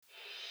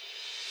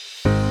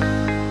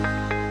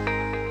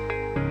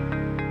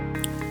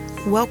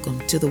Welcome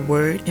to the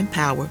Word and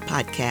Power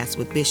podcast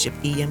with Bishop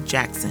E.M.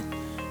 Jackson,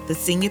 the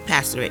senior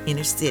pastor at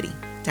Inner City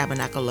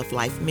Tabernacle of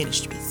Life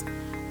Ministries.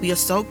 We are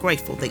so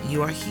grateful that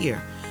you are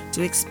here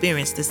to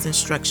experience this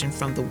instruction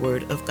from the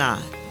Word of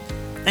God.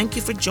 Thank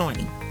you for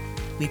joining.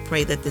 We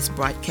pray that this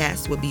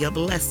broadcast will be a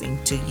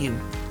blessing to you.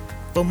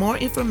 For more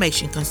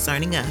information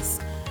concerning us,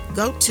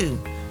 go to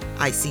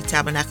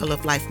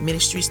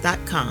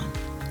ictabernacleoflifeministries.com.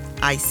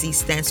 IC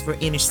stands for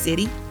Inner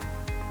City,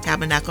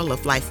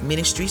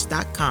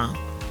 tabernacleoflifeministries.com.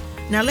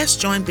 Now let's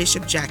join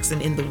Bishop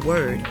Jackson in the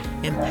Word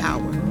and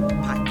Power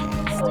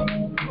podcast.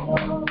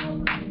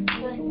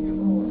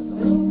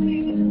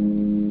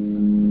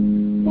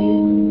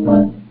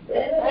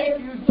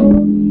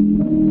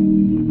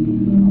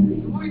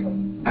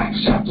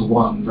 Acts chapter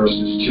 1,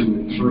 verses 2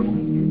 and 3.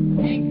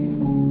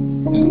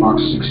 And Mark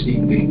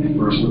 16, being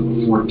verse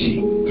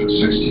 14 through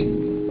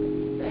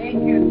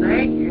 16.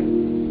 Thank you.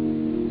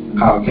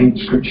 Our main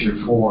scripture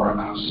for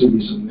our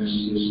series of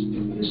messages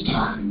in this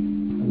time.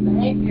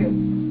 Thank you.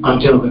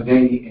 Until the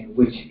day in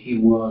which he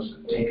was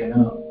taken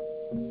up.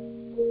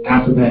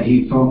 After that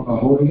he felt the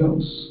Holy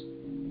Ghost.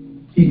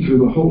 He through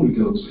the Holy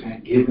Ghost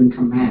had given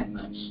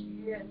commandments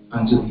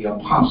unto the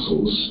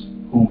apostles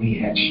whom he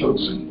had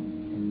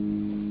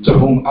chosen, to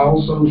whom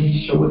also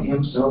he showed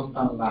himself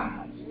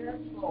alive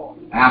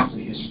after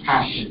his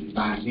passion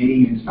by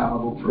many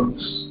infallible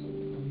proofs,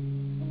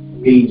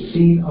 being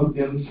seen of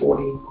them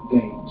 40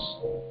 days,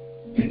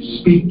 and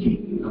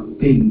speaking of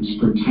things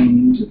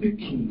pertaining to the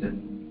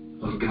kingdom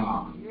of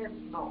God.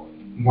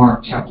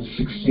 Mark chapter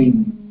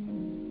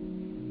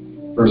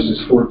 16,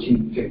 verses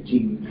 14,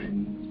 15,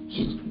 and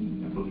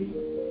 16, I believe.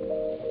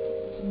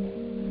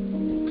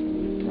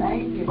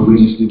 But we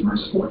just do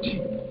verse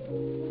 14.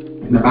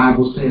 And the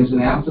Bible says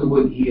that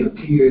afterward he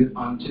appeared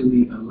unto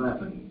the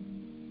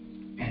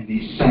 11, and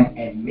they sat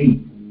at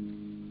meat,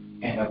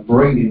 and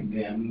upbraided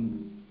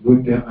them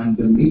with their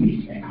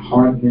unbelief and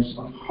hardness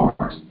of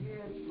heart,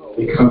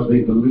 because they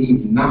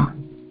believed not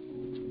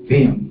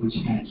them which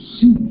had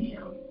seen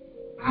him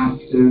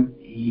after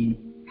he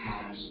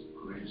has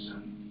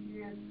risen.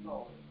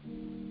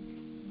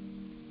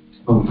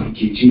 Oh, thank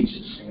you,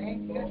 Jesus.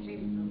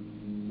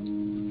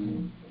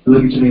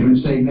 Look at your neighbor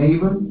and say,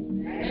 neighbor,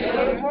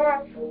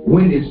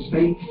 when is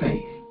faith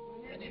faith?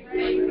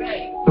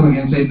 Come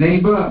again, say,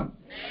 neighbor,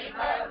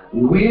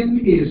 when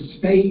is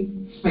faith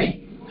faith?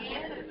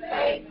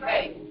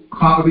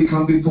 Father, we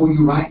come before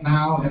you right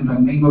now in the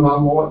name of our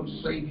Lord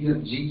and Savior,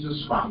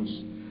 Jesus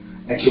Christ,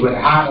 that you would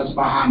hide us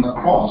behind the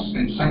cross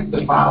and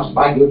sanctify us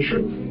by your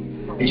truth.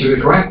 And you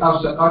would grant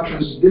us the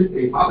utterance this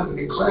day, Father, to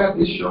declare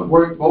this your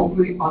word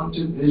boldly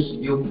unto this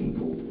your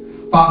people.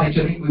 Father, that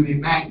your name will be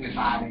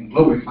magnified and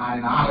glorified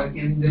and honored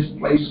in this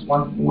place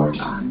one more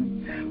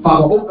time.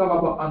 Father, open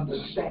up our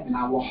understanding,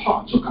 our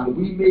hearts, so God, that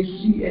we may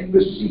see and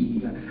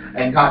receive.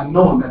 And God,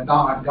 knowing that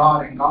thou art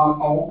God and God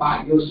all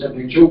by yourself,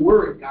 that your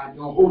word, God,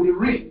 your holy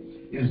writ,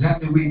 is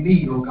that we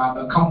need, oh God,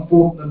 to come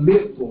forth and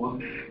live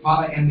forth,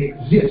 Father, and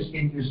exist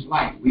in this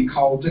life we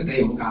call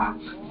today, oh God.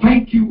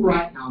 Thank you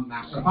right now,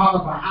 Master. Father,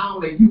 for how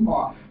that you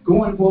are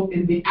going forth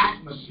in the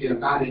atmosphere,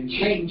 God, and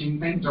changing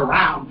things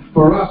around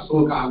for us,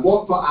 oh God.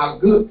 Walk for our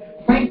good.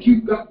 Thank you,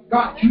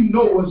 God, you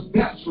know what's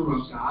best for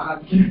us,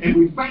 God. And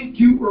we thank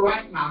you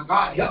right now,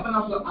 God, helping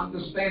us to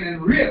understand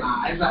and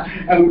realize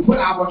and we put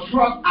our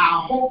trust,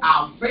 our hope,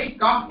 our faith,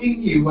 God,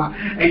 in you.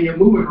 And you're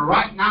moving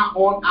right now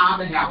on our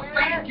behalf.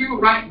 Thank you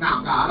right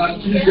now, God.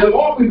 The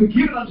Lord, we were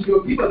given unto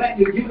your people that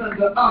you're given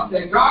unto us,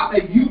 that God,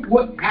 that you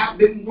would have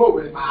been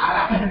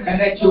glorified and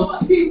that your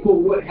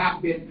people would have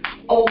been,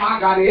 oh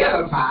my God,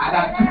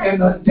 edified, and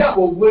the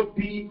devil would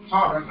be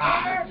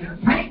horrified.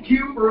 Thank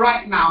you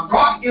right now,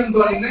 God, in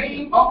the name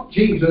of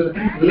Jesus,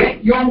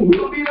 let your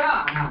will be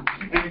done,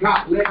 and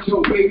God, let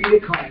your way be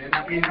declared.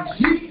 In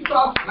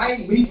Jesus'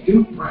 name we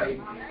do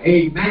pray.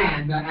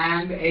 Amen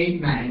and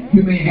amen.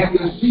 You may have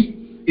your seat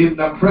in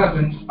the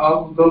presence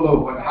of the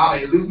Lord.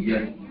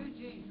 Hallelujah.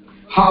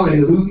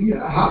 Hallelujah.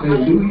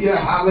 Hallelujah.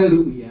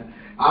 Hallelujah.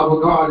 Our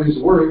God is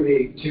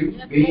worthy to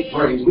be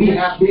praised. We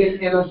have been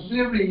in a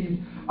series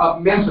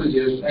of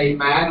messages,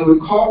 amen. We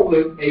call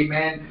it,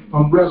 amen,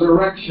 from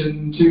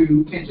resurrection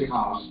to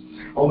Pentecost.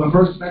 On the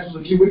first message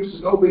a few weeks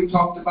ago, we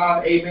talked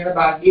about, amen,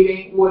 about it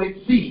ain't what it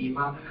seemed,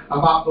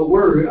 about the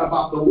word,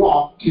 about the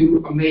walk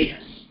to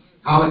Emmaus.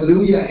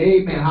 Hallelujah,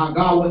 amen. How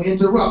God will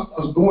interrupt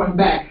us going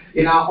back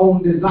in our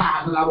own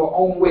desires and our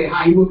own way.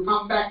 How he will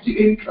come back to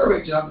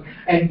encourage us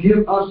and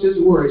give us his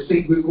word.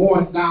 Saying we're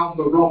going down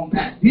the wrong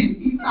path. Did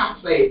he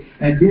not say,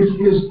 and this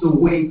is the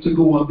way to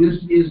go, or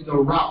this is the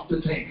route to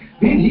take?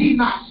 Did he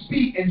not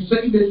speak and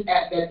say this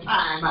at that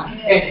time?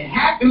 And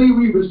happily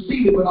we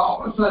received it, but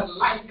all of a sudden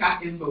life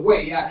got in the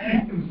way.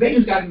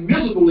 Things got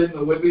miserable in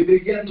the way. We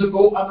began to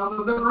go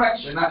another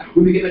direction.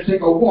 We began to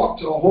take a walk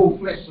to a whole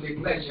fleshly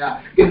pleasure.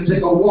 Began to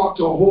take a walk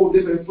to a whole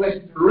different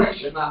fleshly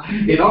direction.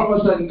 And all of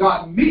a sudden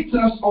God meets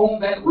us on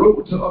that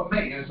road to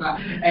Emmaus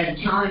and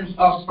turns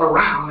us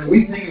around. And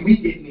we think we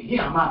getting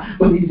him,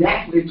 but he's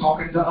actually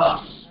talking to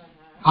us.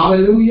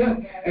 Hallelujah.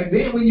 And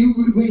then when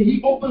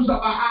he opens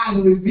up our eyes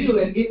and reveals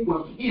that it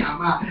was him,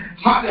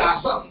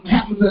 something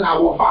happens in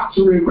our hearts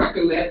to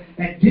recollect,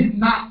 and did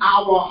not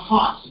our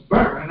hearts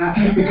burn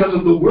because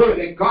of the word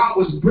that God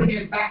was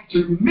bringing back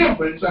to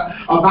remembrance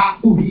about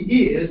who he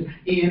is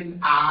in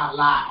our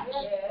lives.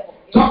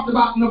 Talked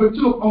about number 2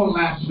 on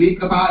last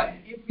week about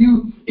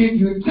if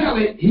you tell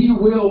it, he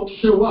will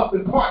show up.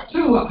 In part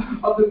 2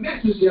 of the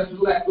message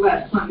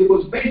last Sunday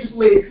was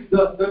basically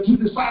the 2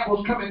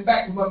 disciples coming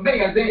back from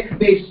Emmaus.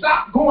 They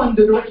stopped going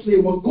the direction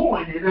they were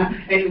going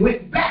and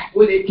went back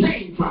where they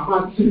came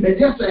from. And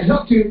just to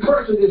help to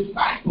encourage the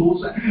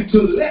disciples to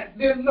let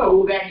them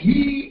know that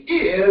he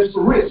is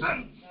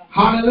risen.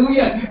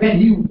 Hallelujah. That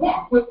he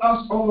walked with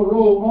us on the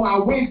road, on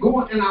our way,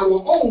 going in our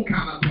own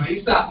kind of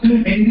place.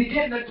 And he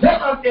began to tell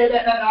us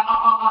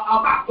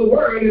about the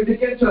word and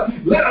began to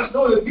let us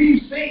know that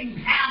these things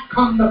have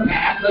come to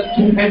pass.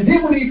 And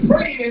then when he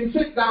prayed and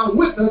sat down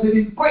with us and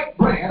he break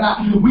bread,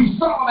 we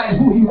saw that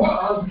who he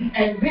was,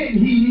 and then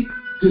he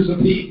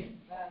disappeared.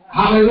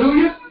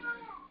 Hallelujah.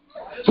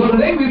 So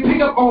today we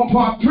pick up on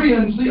part 3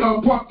 and see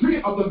part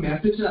 3 of the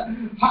message,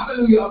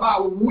 hallelujah,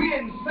 about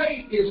when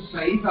faith is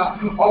faith,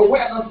 or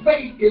whether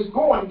faith is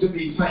going to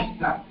be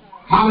faith.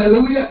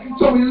 Hallelujah.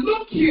 So we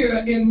look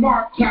here in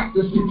Mark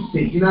chapter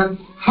 16,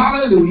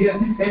 hallelujah,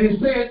 and it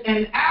says,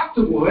 and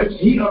afterwards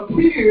he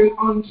appeared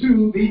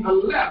unto the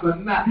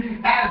 11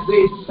 as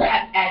they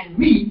sat at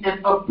meat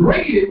and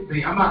upbraided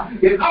them.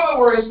 In other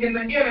words, in the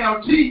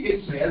NLT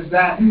it says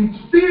that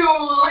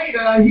still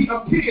later he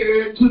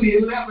appeared to the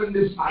 11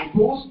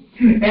 disciples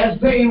as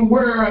they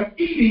were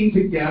eating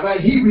together.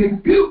 He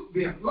rebuked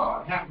them.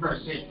 Lord have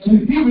mercy.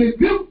 He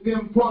rebuked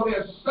them for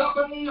their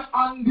stubborn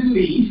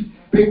unbelief,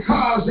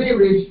 because they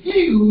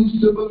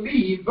refused to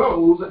believe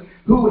those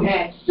who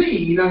had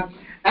seen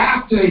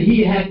after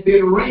he had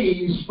been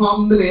raised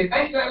from the dead.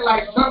 Ain't that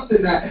like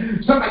something that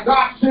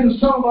God sends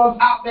some of us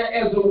out there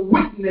as a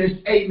witness,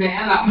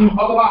 amen,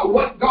 about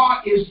what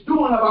God is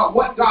doing, about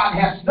what God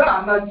has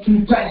done,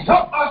 to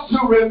help us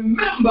to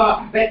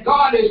remember that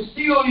God is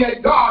still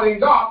yet God and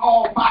God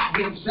all by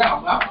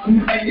himself.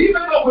 And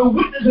even though we're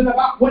witnessing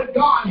about what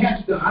God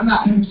has done,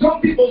 some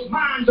people's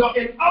minds are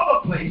in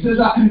other places.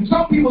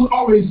 Some people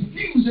are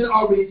refusing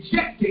or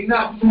rejecting.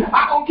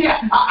 I don't care.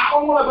 I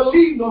don't want to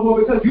believe no more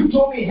because you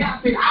told me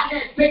have faith. I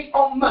had faith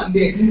on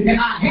Monday and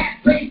I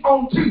had faith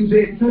on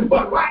Tuesday,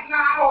 but right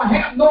now I don't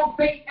have no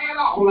faith at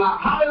all.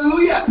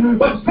 Hallelujah.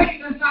 But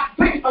faith is not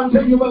faith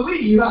until you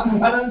believe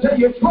and until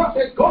you trust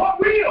that God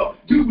will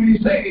do what he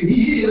said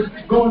he is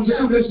going to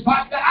do,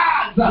 despite the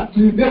odds,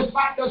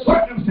 despite the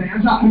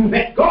circumstance,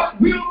 that God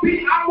will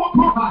be our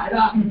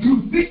provider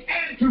through thick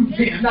and through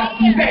thin, that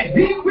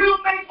he will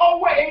make a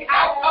way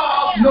out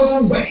of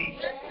no way.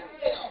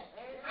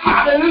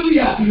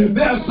 Hallelujah.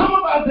 There are some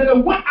of us that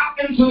have went out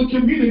into the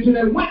community,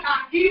 that went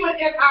out even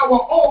in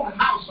our own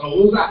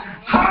households,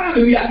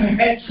 hallelujah,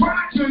 and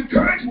tried to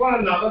encourage one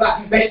another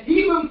that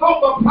even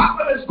though the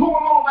problem is going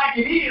on like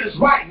it is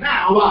right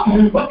now,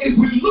 but if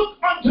we look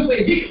unto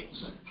the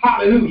hills,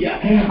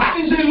 hallelujah. I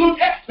didn't say look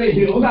at the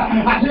hills.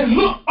 I said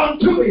look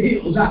unto the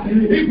hills.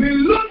 If we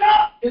look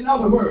up, in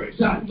other words,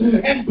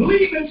 and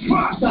believe and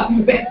trust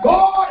that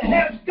God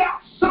has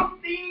got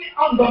something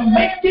on the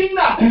making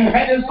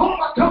and it's going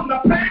to come to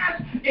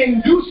pass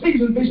in due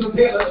season, Bishop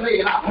Taylor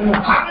said.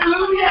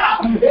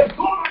 Hallelujah. It's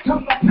going to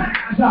come to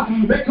pass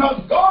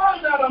because God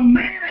is not a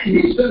man and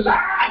he should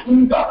lie.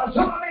 God is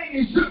not a man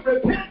he should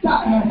repent.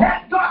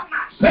 Had God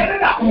not said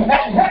it and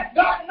had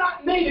God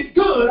not made it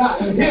good,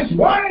 his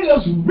word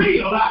is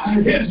real.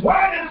 His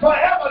word is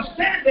forever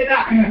standing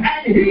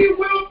and he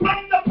will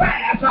bring to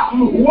pass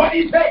what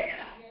he said.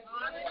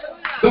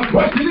 The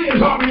question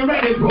is, are we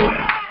ready for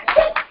it?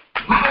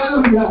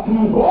 Hallelujah.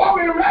 Are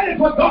we ready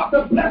for God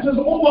to bless us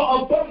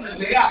over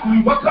abundantly?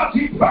 Because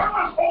he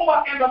promised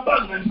over in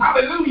abundance.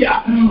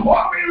 Hallelujah.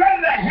 Are we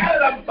ready to have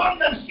an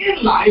abundance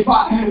in life?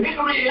 In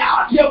the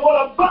reality of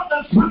what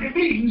abundance really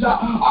means,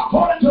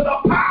 according to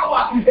the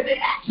power and the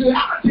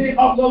actuality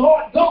of the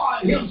Lord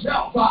God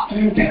himself.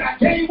 Can I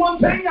tell you one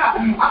thing?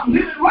 I'm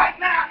living right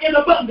now in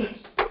abundance.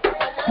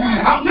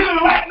 I'm living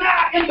right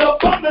now in the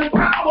abundant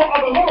power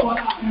of the Lord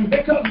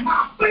because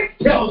my faith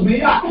tells me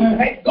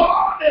that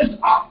God is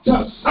up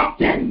to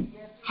something.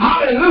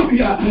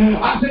 Hallelujah.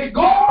 I say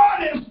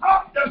God is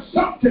up to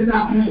something,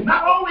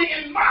 not only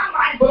in my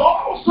life, but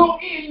also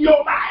in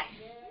your life.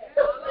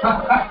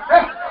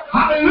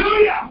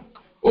 Hallelujah.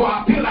 Oh,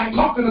 I feel like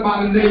talking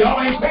about it today. Y'all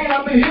ain't saying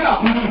up in here.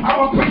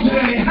 I'm going to preach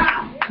it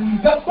anyhow.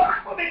 The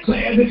Bible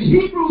declares in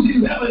Hebrews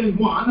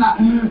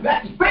 11:1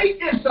 that faith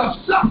is the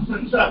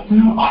substance of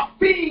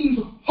things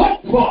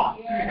hoped for.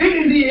 It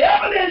is the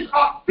evidence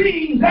of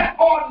things that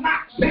are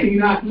not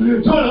seen.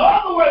 So in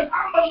other words,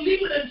 I'm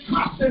believing and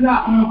trusting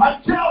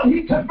until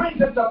he can bring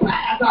it to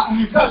pass.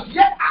 Because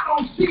yet I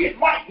don't see it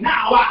right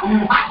now.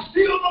 I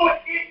still know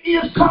it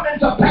is coming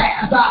to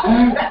pass.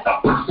 That the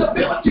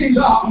possibilities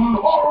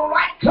are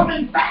right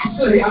coming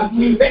fastly.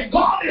 That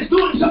God is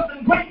doing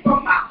something great for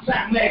my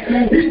family.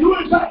 He's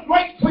doing something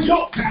great for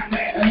your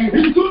family.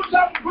 He's doing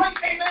something great,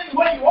 amen,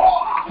 where you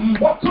are.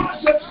 But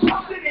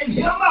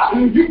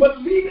You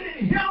believing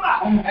in him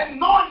and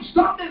knowing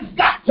something's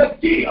got to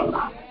give.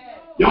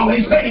 Y'all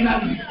ain't saying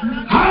nothing.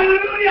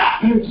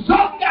 Hallelujah.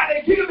 Some got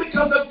to give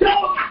because the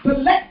devil got to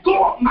let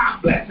go of my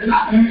blessing.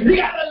 He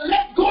got to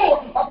let go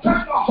of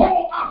trying to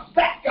hold us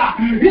back.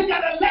 He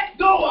got to let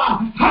go.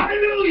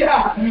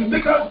 Hallelujah.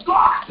 Because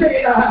God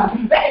said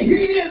that he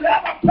is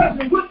ever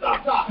present with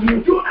us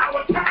during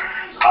our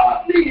times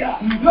of need.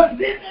 Does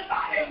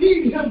anybody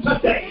need him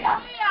today?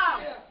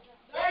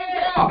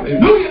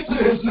 Hallelujah to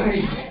his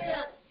name.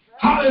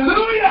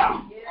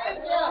 Hallelujah.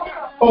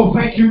 Oh,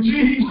 thank you,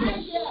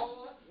 Jesus.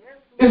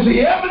 Is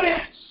the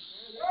evidence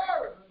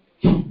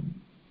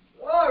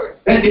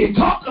that they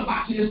talk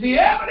about you, is the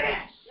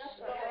evidence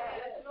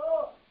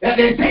that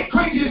they say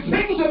crazy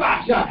things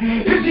about you,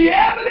 is the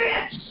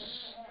evidence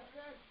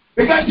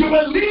because you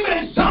believe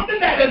in something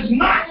that is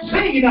not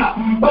seen,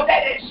 but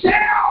that it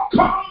shall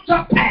come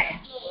to pass.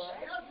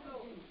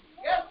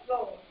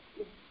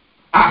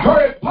 I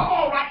heard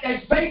Paul write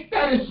that faith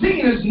that is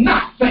seen is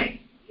not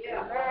faith.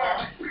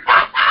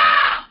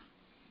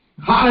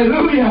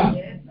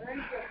 Hallelujah.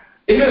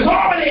 If it's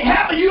already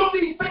happened, you don't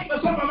need faith for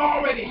something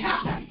already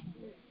happened.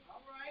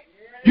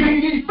 You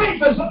need faith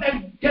for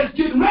something that's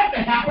getting ready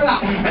to happen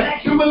and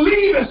that you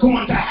believe is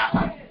going to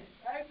happen.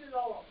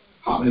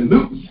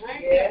 Hallelujah.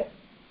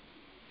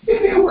 Here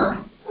they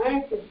were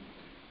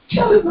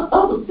telling the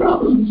other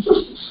brothers and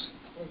sisters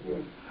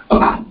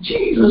about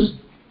Jesus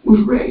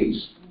was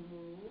raised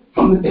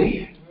from the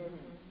dead.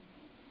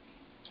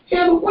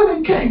 And the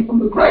women came from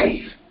the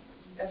grave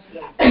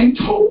and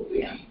told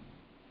them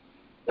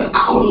that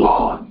our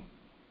Lord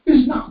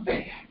is not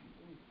there.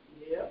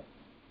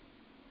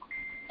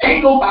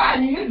 Ain't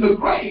nobody in the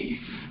grave.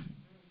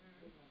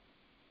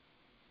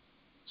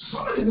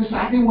 Some of them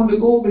decided they wanted to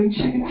go over and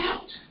check it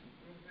out.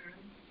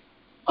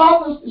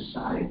 Others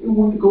decided they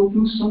wanted to go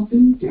do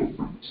something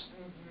different.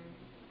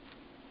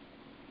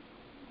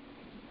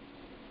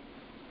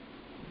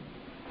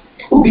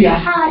 It will be a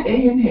high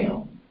day in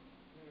hell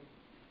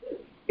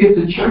if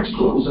the church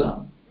closed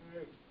up.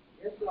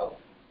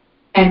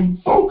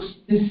 And folks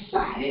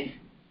decided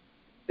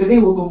that they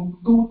were going to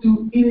go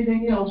through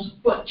anything else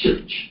but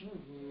church.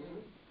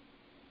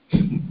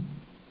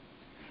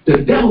 The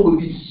devil would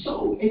be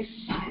so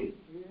excited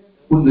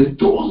when the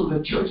doors of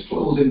the church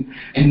closed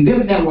and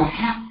them that were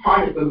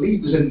half-hearted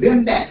believers and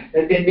them that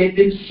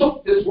they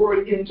soak this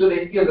word into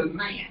their ear of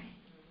man.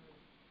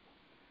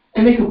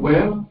 And they could,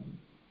 well,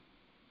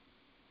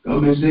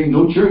 government saying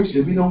no church,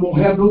 if we don't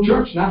have no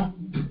church now.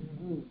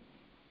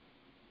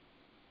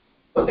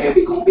 But there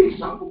be going to be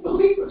some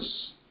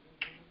believers.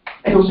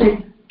 And they'll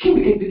say, can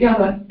we get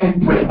together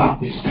and pray about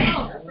this thing?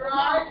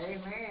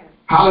 Amen.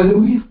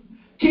 Hallelujah.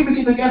 Can we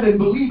get together and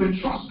believe and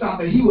trust God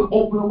that he will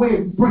open a way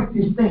and break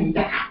this thing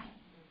down?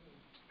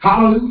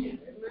 Hallelujah.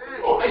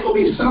 Oh, there's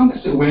going to be some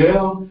that say,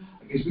 well,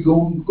 I guess we're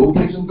going to go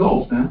play some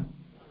golf now.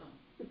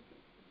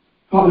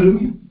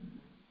 Hallelujah.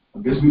 I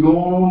guess we go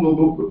on,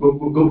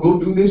 go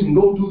do this and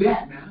go do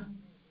that now.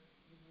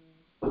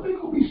 But there's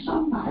going to be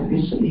somebody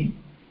that say,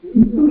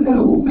 look at that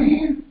old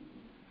man.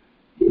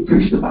 He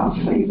preached about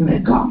faith and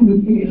that God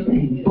knew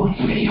anything but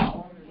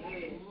fail.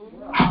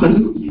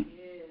 Hallelujah.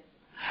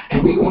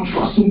 And we're going to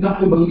trust in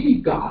God and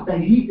believe God that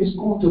he is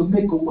going to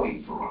make a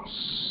way for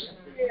us.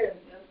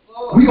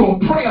 We're going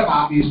to pray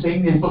about these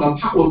things and for the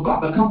power of God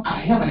to come out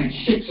of heaven and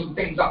shake some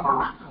things up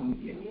around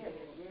here.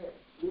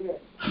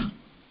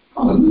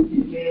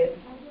 Hallelujah.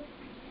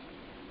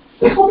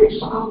 They're going to be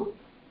solid.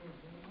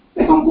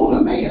 They're going to go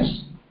to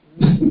mass.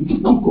 They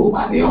don't go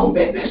by their own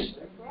business.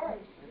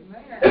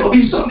 There will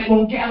be some that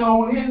won't gather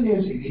on in there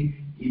and say,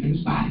 he did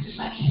his body just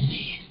like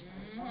he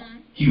said.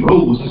 He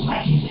rose just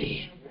like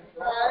he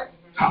said.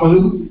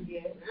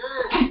 Hallelujah.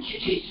 Thank you,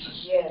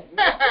 Jesus.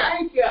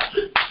 Thank you.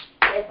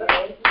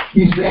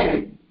 He said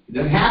it. It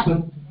doesn't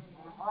happen.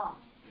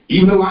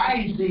 Even though I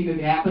ain't seen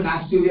it happen,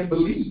 I still didn't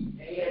believe.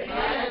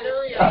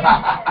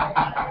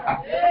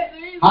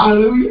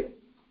 Hallelujah.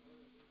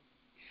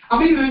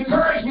 I'm even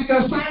encouraged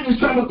because scientists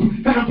trying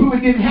to kind of prove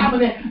it didn't happen.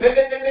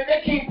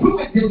 They can't prove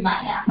it did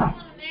not happen.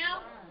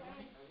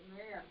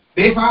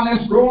 They found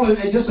that scroll and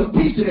it's just a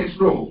piece of that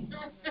scroll.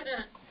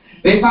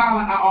 They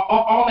found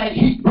all that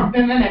heat burnt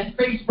in there, that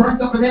space burnt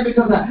up in there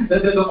because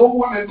the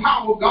overwhelming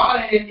power of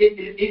God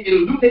it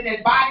illuminated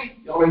that body.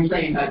 Y'all ain't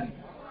saying nothing.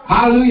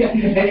 Hallelujah.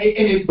 And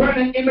it burned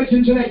an image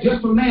into that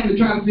just for man to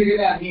try to figure it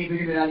out. He ain't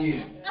figured it out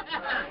yet.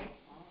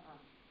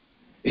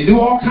 They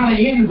do all kind of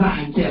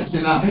enzyme tests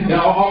and all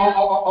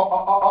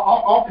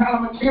kind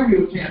of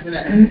material tests.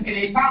 And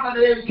they found out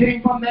that it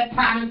came from that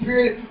time and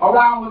period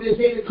around when they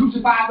say they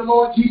crucified the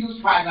Lord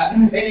Jesus Christ.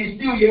 And they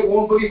still yet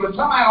won't believe. But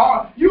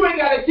somebody, you ain't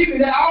got to give me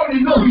that. I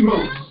already know he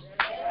rose.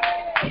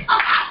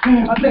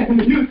 I said,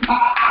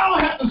 I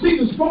don't have to see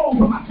the scroll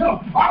for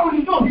myself. I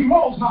already know he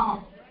rose, huh?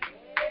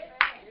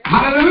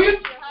 Hallelujah.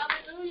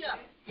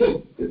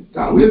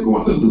 God, we're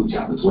going to Luke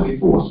chapter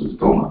 24. So it's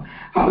going.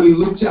 Hallelujah.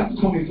 Luke chapter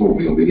 24.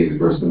 We're going to begin at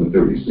verse number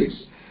 36.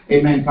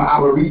 Amen. For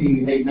our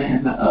reading,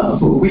 amen,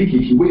 for the week,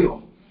 if you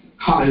will.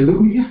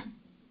 Hallelujah.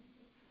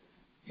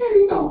 Here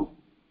you go.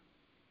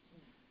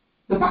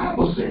 The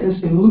Bible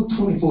says in Luke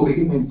 24,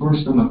 beginning in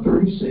verse number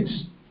 36,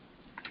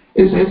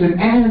 it says, and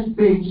as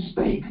they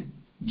spake,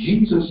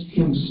 Jesus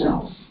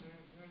himself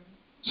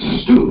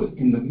stood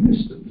in the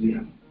midst of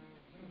them.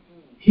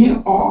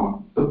 Here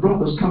are the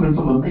brothers coming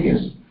from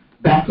Emmaus,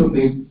 back from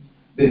the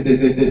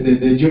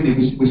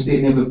journey which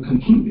they never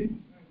concluded.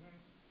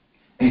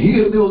 And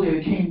here's those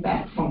that came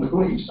back from the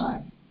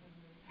gravesite.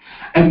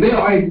 And they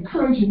are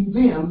encouraging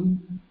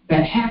them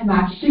that have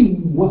not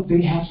seen what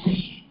they have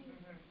seen.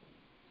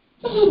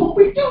 This is what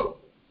we do.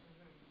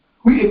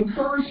 We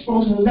encourage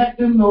folks and let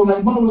them know,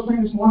 like Mother was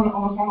saying this morning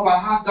on the phone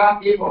about how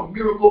God gave her a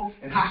miracle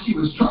and how she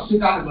was trusting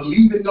God and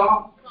believing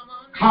God.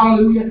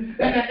 Hallelujah.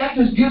 That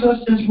just gives us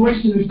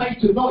inspiration and faith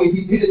to know if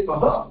he did it for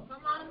her.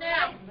 Come on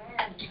now.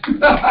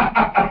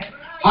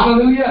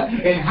 Hallelujah.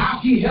 And how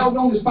she held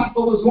on despite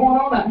what was going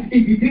on,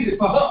 if he did it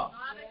for her.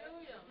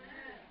 Hallelujah.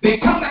 They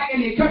come back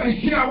and they come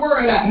and share a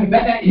word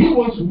that he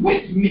was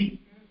with me.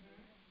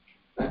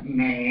 But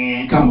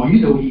man, come on, you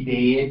know he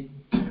did.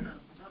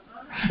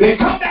 They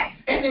come back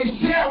and they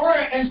share a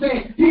word and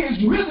say he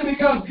is risen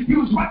because he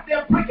was right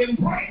there breaking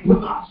bread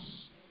with us.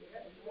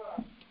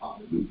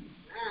 Hallelujah.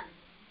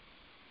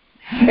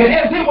 And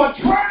as they were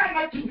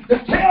trying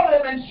to tell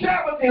them and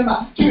share with them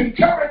to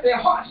encourage their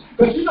hearts,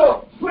 because you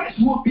know, flesh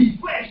will be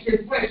flesh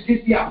if flesh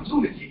gets the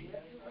opportunity.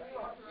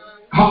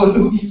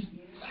 Hallelujah.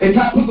 And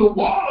God put the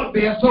wall up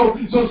there so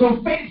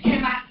faith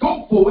cannot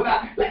go forward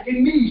like it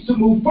needs to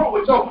move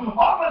forward. So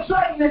all of a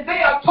sudden that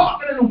they are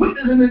talking and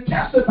witnessing and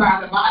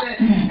testifying about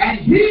it, and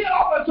here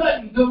all of a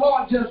sudden the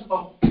Lord just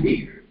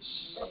appears.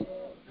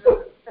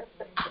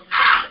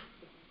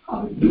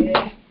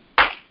 Hallelujah.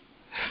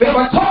 They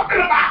were talking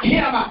about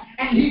him,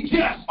 and he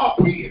just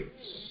appears.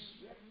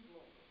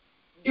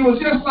 It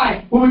was just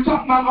like when we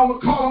talked about on the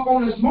call up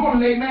on this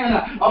morning, amen,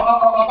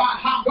 about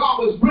how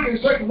God was bringing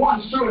certain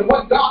ones through and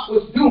what God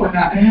was doing,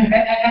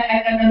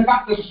 and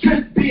about the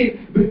strength being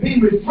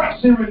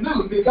refreshed and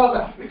renewed because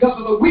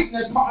of the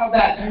weakness part of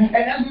that. And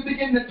as we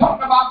begin to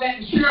talk about that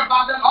and share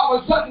about that, all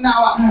of a sudden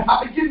now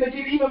I begin to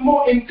get even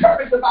more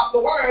encouraged about the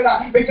word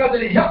because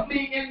it helped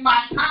me in my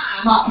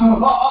time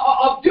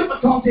of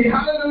difficulty.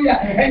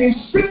 Hallelujah. And it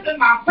strengthened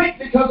my faith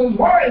because his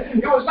word,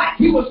 it was like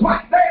he was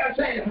right there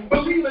saying,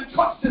 believe and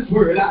trust his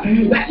word. That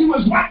he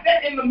was right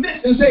there in the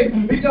midst and say,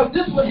 because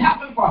this would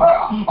happen for her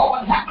or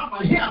what happened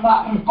for him,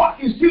 God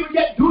can still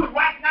yet do it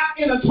right now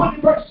in the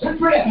 21st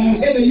century, in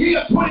the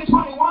year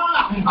 2021.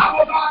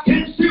 Our God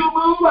can still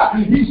move.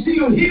 He's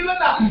still healing.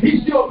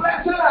 He's still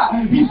blessing.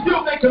 He's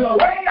still making a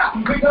way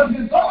because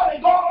his God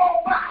is God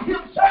all by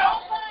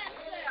himself.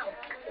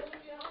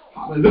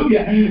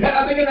 Hallelujah. And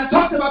I begin to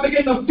talk to him. I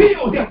begin to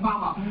feel him,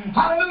 mama.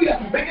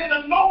 Hallelujah. Begin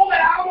to know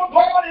that our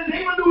God is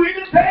able to do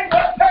anything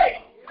but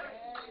fail.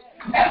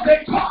 As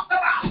they talked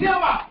about him,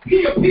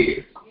 he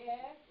appeared.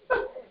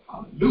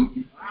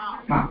 Hallelujah.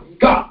 My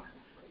God.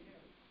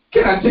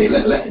 Can I tell you,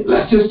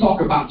 let's just talk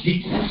about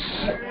Jesus.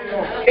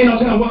 Ain't no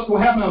telling what's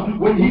going to happen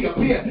when he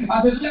appears.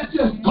 I said, let's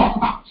just talk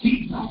about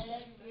Jesus.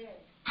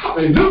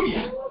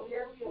 Hallelujah.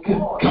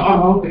 God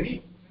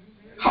Almighty.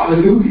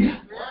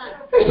 Hallelujah.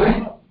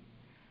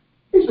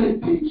 He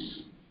said,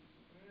 peace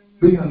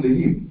be unto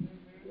you.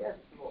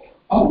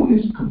 All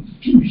this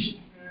confusion,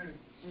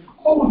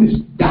 all this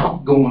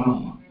doubt going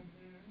on.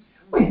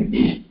 Wait a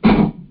minute.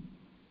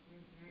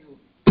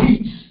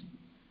 Peace.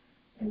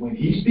 And when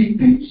he speaks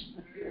peace,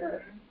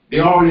 they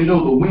already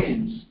know the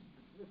winds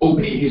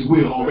obey his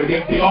will already.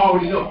 They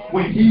already know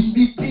when he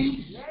speaks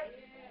peace,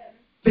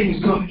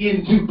 things come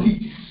into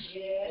peace.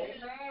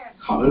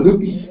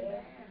 Hallelujah.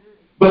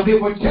 But they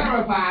were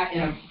terrified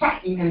and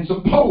frightened and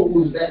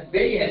supposed that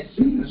they had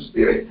seen the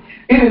Spirit.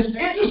 It is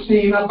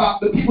interesting about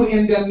the people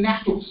in their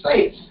natural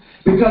states.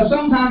 Because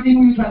sometimes even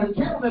when you try to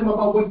tell them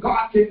about what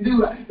God can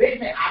do, they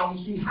say, I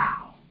don't see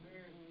how.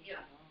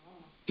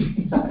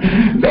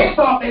 They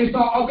thought they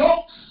saw a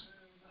ghost.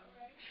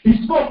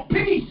 He spoke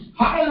peace.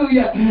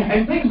 Hallelujah.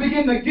 And things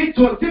begin to get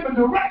to a different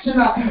direction.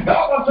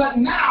 All of a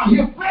sudden now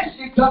your flesh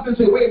gets up and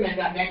says, wait a minute,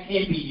 that can't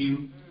be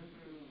you.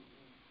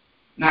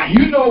 Now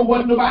you know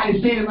what nobody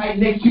said right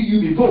next to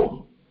you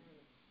before.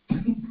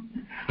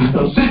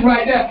 Sitting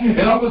right there,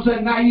 and all of a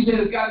sudden now you say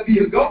it's got to be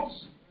a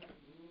ghost.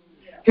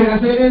 Can I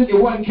say this?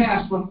 It wasn't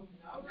Casper.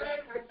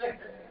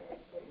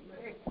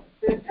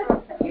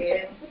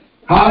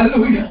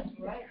 Hallelujah.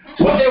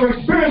 What they were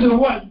experiencing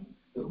was,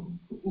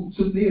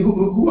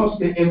 who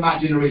else in my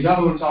generation? Y'all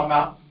know what I'm talking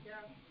about?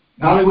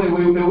 Hallelujah.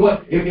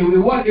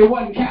 It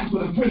wasn't Casper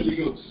the friendly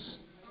ghost.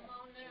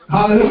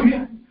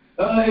 Hallelujah.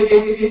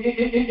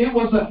 It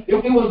was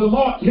the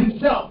Lord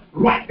himself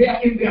right there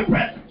in their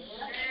presence.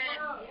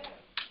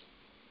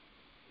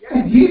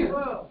 And here,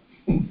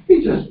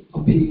 he just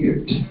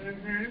appeared.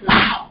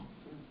 Wow.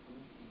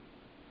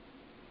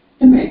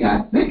 And they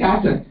got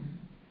to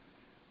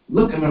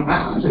looking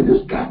around and said,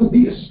 this got to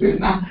be a spirit.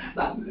 Now,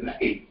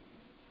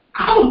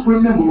 I don't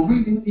remember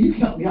reading, you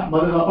help me out,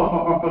 Mother, I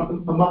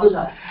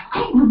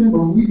don't remember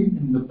reading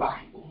in the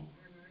Bible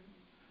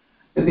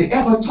that they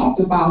ever talked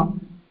about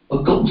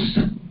a ghost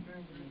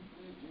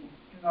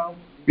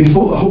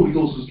before the Holy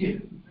Ghost was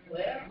given.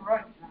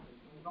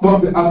 Well,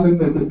 they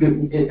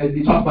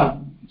talk about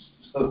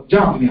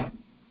John now.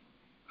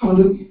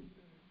 Hallelujah.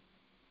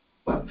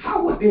 But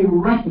how would they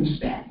reference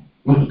that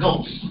with a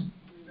ghost?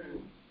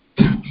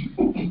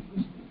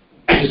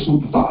 I just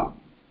swoop the thought.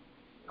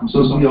 I'm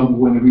sure some of y'all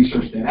want to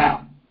research that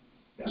out.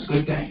 That's a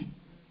good thing.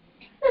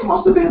 It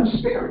must have been a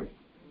spirit.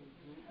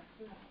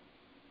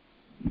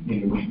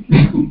 Anyway.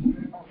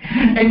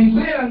 And he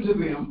said unto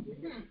them,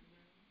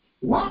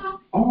 why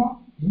are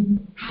you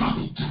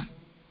troubled?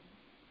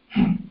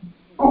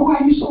 Or why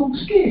are you so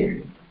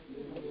scared?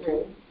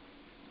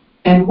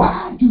 And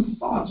why do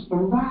thoughts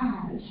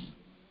arise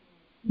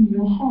in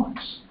your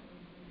hearts?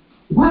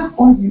 Why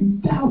are you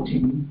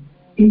doubting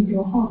in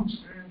your hearts?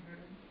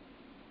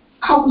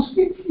 I was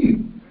with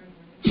you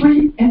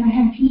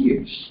 3.5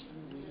 years,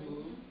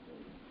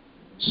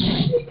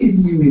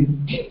 speaking to you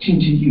and teaching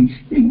to you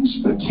things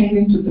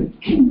pertaining to the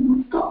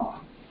kingdom of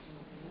God.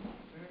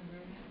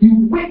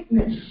 You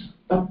witness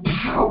the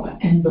power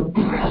and the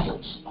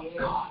presence of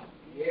God.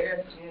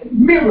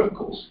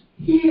 Miracles,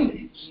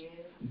 healings,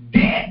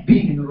 dead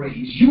being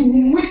raised.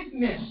 You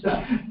witness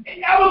the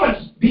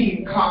elements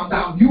being calmed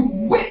down. You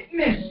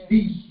witness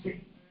these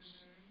things.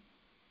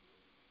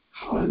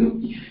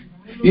 Hallelujah.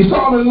 You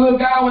saw the little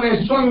guy when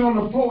they're struggling on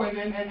the floor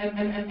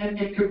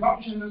and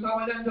convulsions and stuff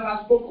like that until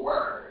I spoke a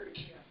word.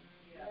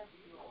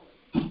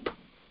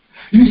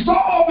 You saw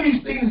all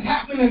these things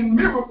happening in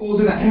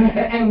miracles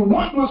and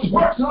wondrous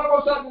works, and all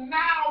of a sudden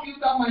now you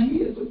got my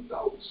ears of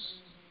ghosts.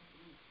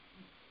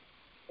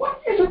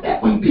 What is it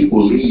that when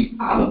people leave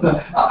out of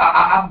the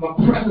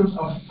presence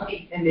of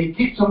faith and they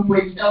get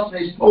someplace else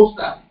and they're supposed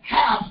to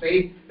have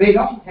faith, they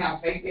don't have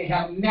faith, they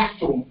have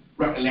natural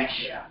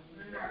recollection.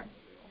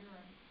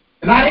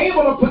 And I'm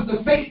able to put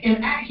the faith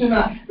in action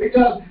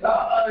because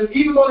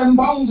even though them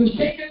bones are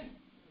shaking,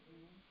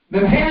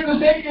 them hands are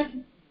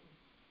shaking.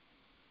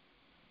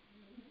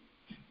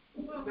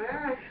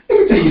 Let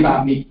me tell you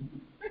about me.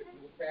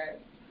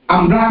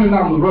 I'm driving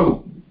down the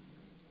road,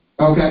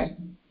 okay?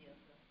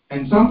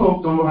 And some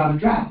folks don't know how to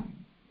drive.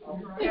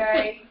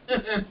 Okay.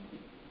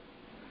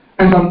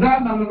 And so I'm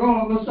driving down the road,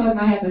 all of a sudden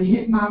I had to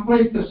hit my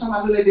brakes because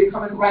somebody lady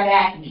coming right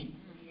at me.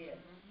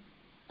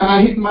 And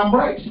I hit my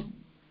brakes.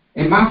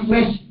 And my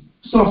flesh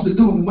starts to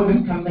do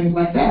women kind of things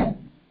like that.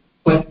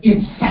 But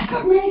inside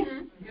of me,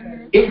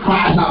 it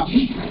cries out,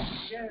 Jesus.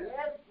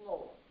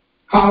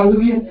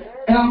 Hallelujah.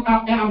 And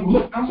I'm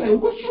looking, I'm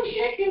saying, what you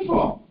shaking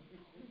for?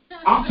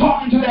 I'm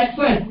talking to that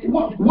flesh.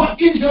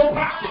 What is your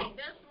problem?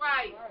 That's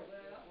right.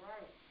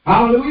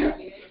 Hallelujah.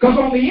 Because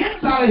on the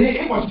inside of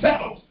it was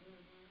settled.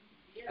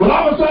 But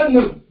all of a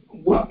sudden,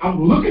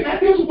 I'm looking at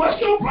this,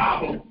 what's your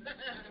problem?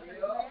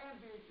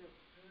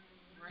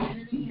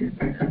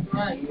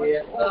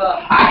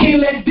 I can't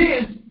let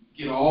this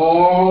get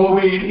all the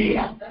way in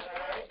here.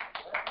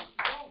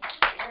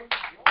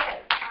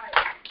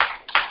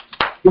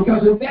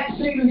 Because if that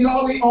sickness is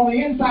all the way on the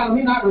inside of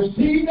me not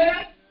receive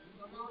that,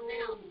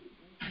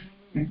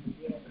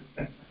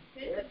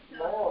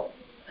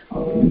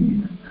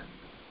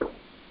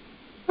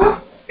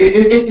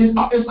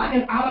 it's like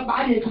an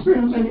out-of-body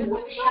experience. Like,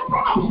 what is your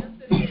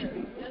problem? Yes,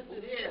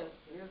 it is.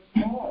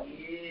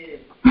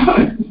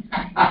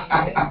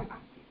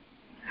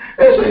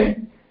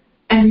 Listen,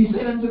 and he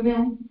said unto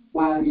them,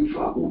 why are you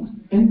troubled?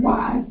 And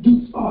why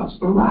do thoughts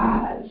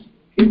arise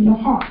in your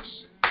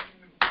hearts?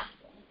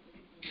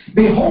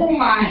 Behold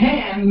my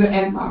hand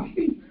and my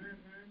feet,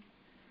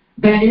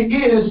 that it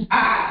is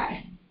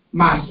I,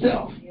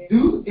 myself.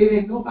 Dude, it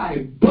ain't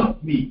nobody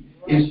but me.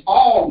 It's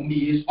all me.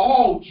 It's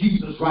all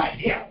Jesus right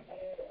here.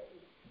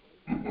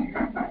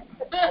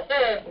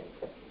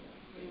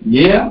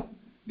 Yeah.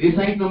 This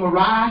ain't no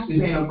mirage.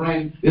 This ain't a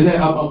brand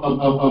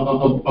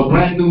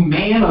new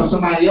man or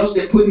somebody else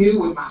that put here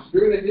with my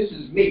spirit. And this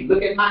is me.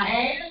 Look at my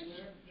hands.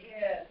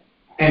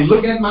 And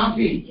look at my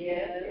feet.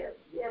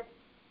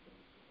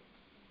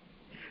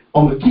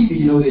 On the TV,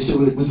 you know, they show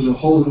with the little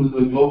holes and the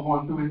little glow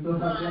going through and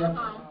stuff like that.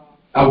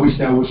 I wish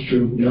that was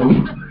true, you know.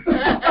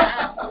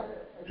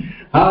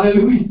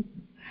 Hallelujah.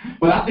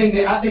 But I think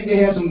they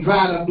had some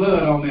dried up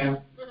blood on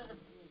there.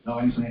 No,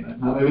 I ain't saying that.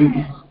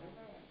 Hallelujah.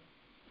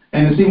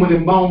 And to see when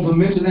them bones were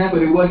mentioned that,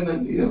 but it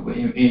wasn't. You know,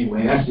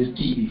 anyway, that's just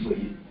TV for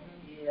you.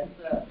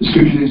 The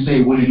scripture didn't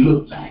say what it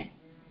looked like.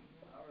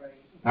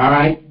 All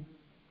right.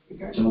 We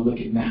got y'all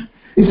looking now.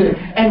 He said,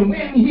 and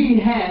when he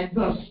had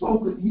thus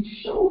spoken, he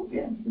showed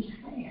them his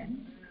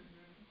hands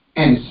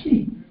and his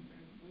feet.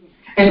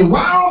 And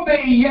while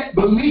they yet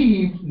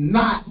believed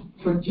not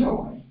for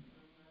joy,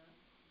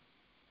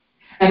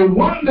 and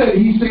wondered,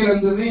 he said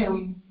unto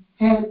them,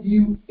 have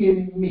you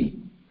in me?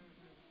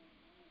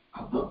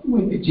 I love the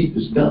way that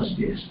Jesus does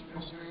this.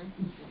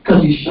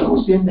 Because he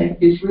shows them that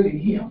it's really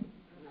him.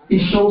 He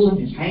shows them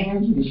his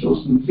hands and he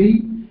shows them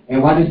feet.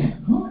 And why does he say,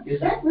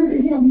 is that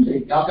really him? He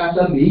said, y'all got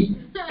something to eat?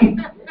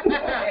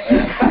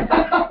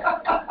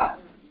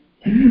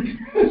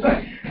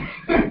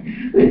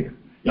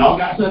 Y'all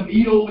got something to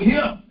eat over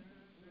here?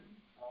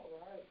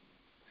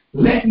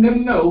 Letting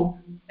them know,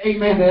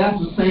 amen, that's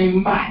the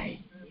same body.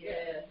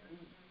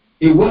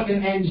 It wasn't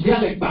an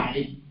angelic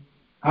body.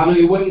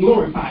 Hallelujah. It wasn't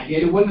glorified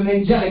yet. It wasn't an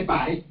angelic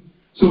body.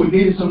 So it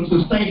needed some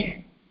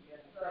sustaining.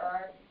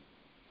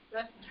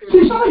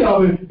 See, some of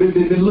y'all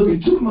been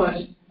looking too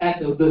much at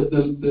the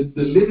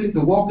living, the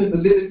walking, the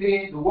living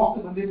dead, the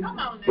walking, the living.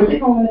 What they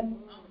call that?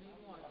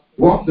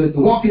 The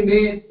walking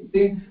dead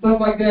thing, stuff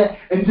like that.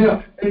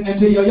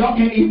 Until y'all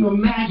can't even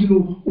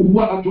imagine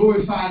what a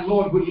glorified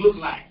Lord would look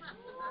like.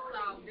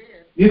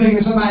 You think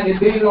if somebody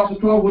that's dead off the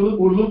cross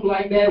would look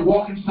like that,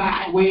 walking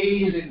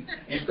sideways and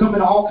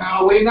coming all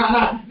kind of ways? No,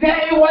 that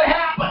ain't what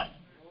happened.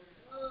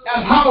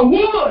 That's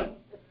Hollywood.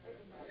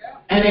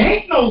 And there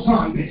ain't no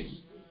zombies.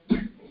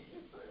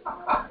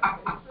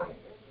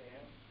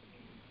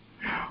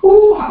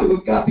 Ooh,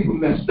 Hollywood got people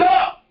messed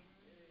up.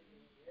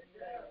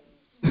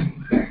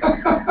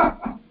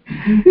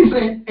 He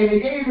said, and they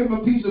gave him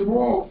a piece of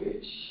raw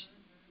fish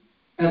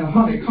and a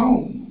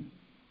honeycomb.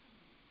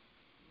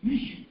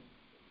 Man,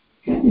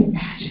 can you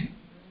imagine?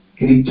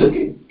 And he took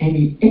it and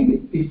he ate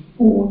it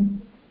before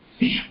them.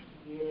 He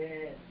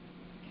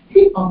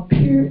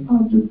appeared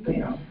unto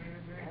them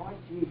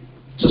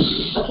to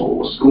settle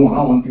what's going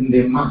on in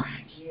their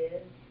minds.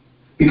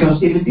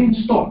 Because if it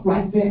didn't start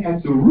right there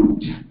at the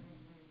root,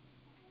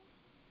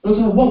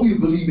 what we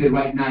believe in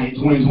right now in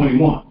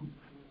 2021.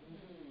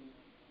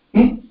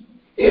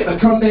 He had to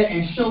come there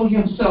and show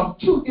himself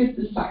to his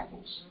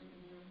disciples.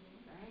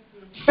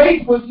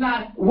 Faith was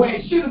not where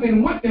it should have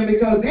been with them,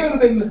 because they would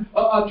have been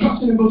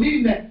trusting and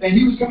believing that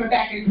he was coming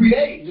back in 3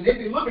 days, and they'd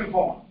been looking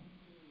for him.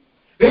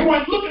 They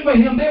weren't looking for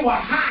him, they were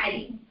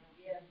hiding.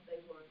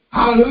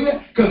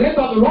 Hallelujah. Because they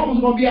thought the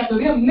Romans were going to be after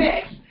them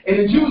next, and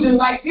the Jews didn't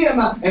like them,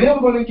 and they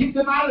were going to keep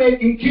them out of there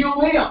and kill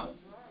them.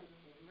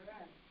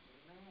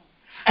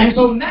 And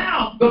so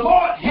now the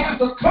Lord has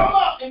to come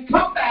up and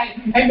come back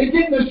and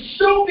begin to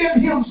show them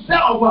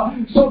himself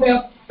so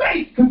their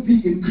faith could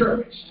be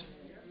encouraged.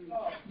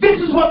 This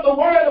is what the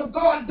Word of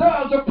God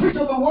does, the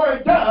preacher of the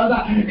Word does.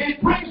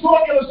 It brings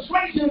forth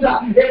illustrations,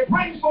 it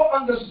brings forth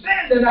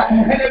understanding,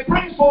 and it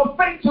brings forth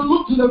faith to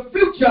look to the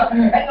future.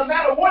 And no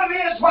matter what it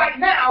is right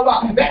now,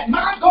 that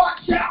my God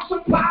shall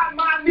supply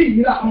my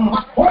need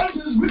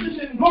according to his riches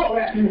and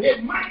glory.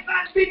 It might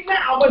not be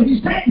now, but he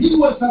said he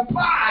will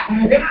supply,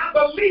 and I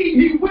believe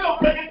he will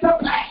bring it to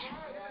pass.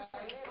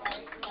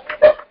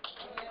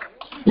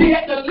 He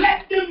had to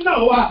let them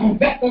know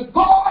that the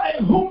God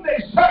in whom they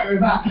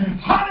serve,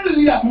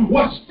 hallelujah,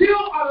 was still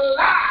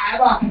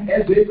alive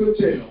as they could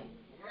tell.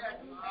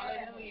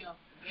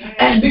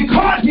 And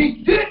because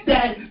he did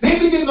that, they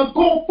began to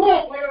go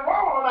forth later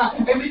on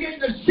and begin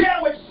to share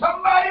with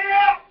somebody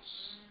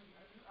else.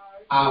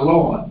 Our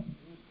Lord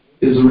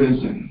is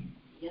risen.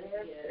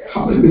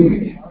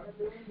 Hallelujah.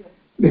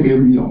 Let me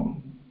read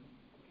on.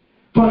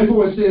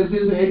 24 it says,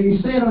 and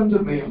he said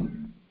unto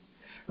them,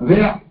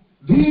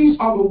 these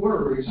are the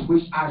words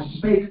which I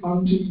spake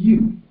unto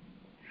you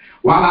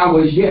while I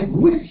was yet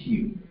with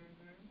you,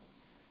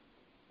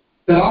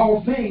 that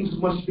all things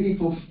must be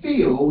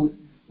fulfilled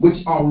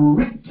which are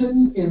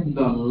written in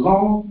the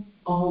law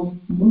of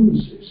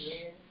Moses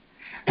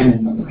and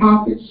in the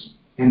prophets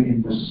and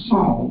in the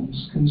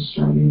Psalms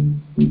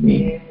concerning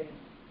me.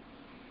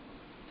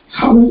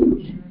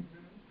 Hallelujah.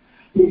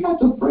 He had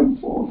to bring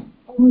forth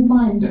a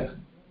reminder.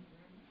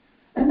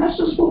 And that's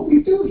just what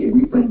we do here.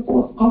 We bring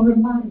forth a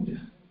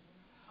reminder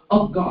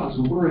of God's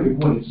word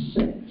and what it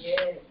says.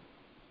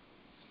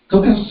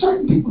 So there's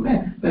certain people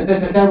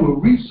that will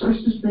research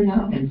this thing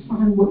out and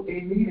find what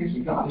they need and say,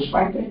 God, it's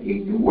right there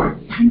in your word.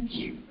 Thank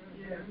you.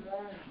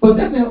 But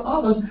then there are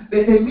others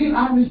that they leave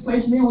out of this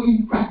place and they will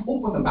even crack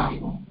open the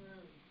Bible.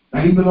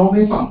 Not even on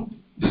their phone.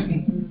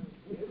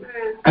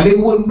 And they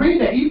wouldn't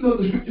read that. Even though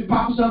the scripture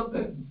pops up,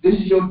 this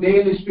is your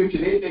daily scripture,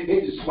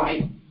 they just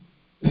swipe.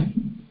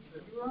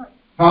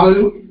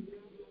 Hallelujah.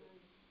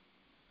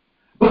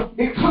 But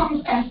it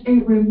comes as a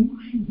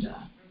reminder.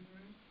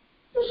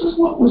 This is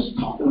what was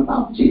talking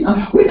about Jesus.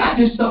 We're not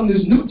just telling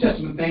this New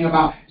Testament thing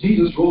about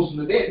Jesus rose from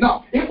the dead.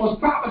 No, it was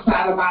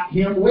prophesied about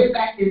him way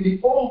back in the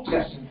Old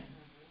Testament.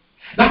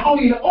 Not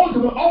only in the Old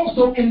Testament, but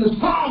also in the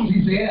Psalms,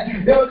 he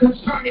said, they were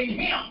concerning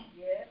him.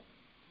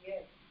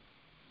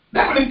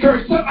 That would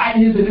encourage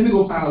somebody to say, let me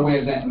go find out where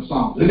it's at in the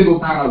Psalms. Let me go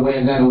find out where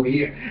it's at over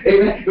here.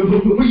 Amen.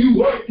 For you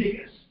word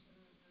diggers.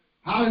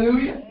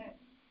 Hallelujah.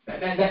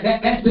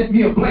 That set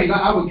me ablaze.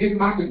 I would get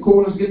my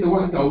concordance, get the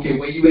word. Okay,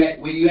 where you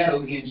at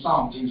over here in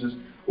Psalm, Jesus?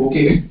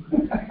 Okay.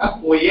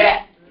 Where you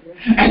at?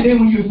 And then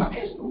when you find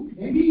it,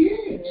 there he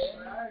is.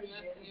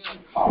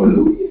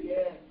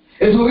 Hallelujah.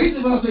 It's so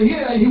easy for us to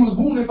hear that he was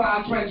wounded by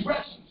our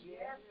transgressions.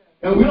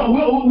 And we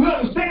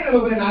understand it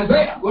over in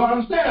Isaiah. We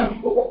understand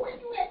it. But where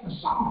you at in the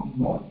Psalm,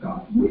 Lord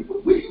God?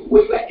 Where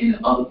you at in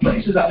other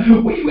places?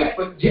 Where you at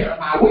with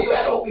Jeremiah? Where you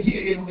at over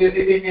here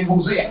in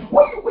Hosea?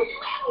 Where you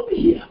at over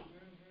here?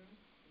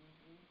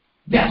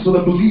 That's what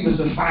the believers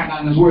will find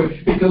out in his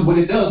word. Because what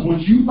it does,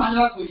 once you find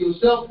out for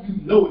yourself, you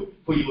know it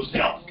for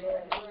yourself.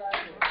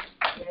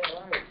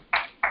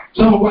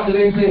 Some of what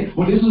they say,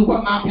 well, this is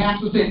what my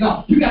pastor said.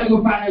 No, you got to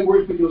go find that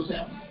word for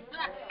yourself.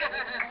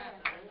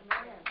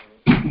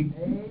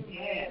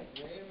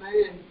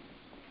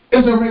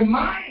 It's a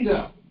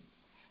reminder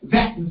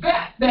that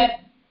that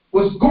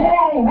was going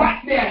on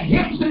right there,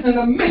 him sitting in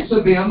the midst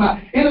of them,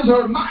 it is a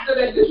reminder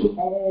that this was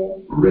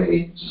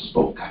already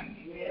spoken.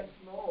 Yes,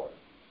 Lord.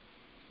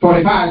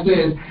 45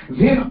 says,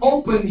 then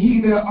opened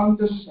he their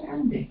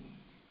understanding,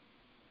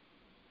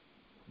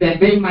 that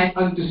they might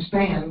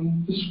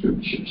understand the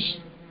scriptures.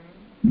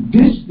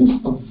 This is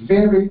a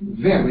very,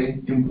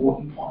 very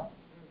important part.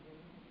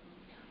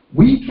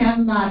 We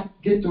cannot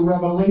get the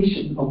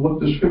revelation of what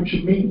the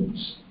scripture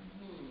means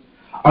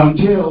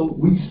until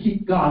we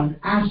seek God and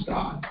ask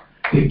God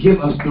to give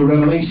us the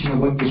revelation of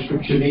what the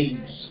scripture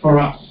means for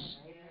us.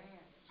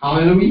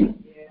 Hallelujah.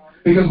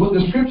 Because what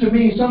the scripture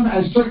means,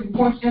 sometimes at certain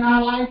points in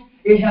our life,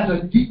 it has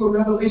a deeper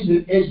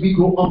revelation as we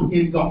go up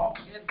in God.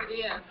 Yes, it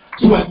is.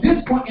 So at this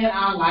point in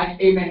our life,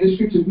 amen, the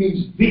scripture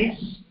means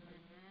this.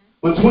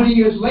 But 20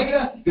 years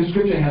later, the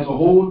scripture has a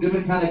whole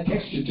different kind of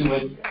texture to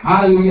it.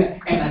 Hallelujah.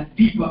 And a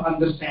deeper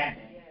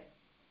understanding.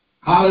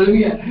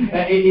 Hallelujah.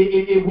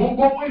 It won't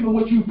go away from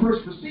what you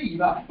first received,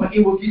 but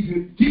it will give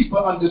you a deeper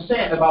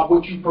understanding about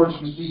what you first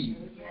received.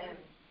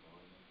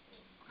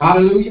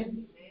 Hallelujah.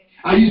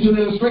 I used an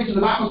illustration.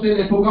 The Bible said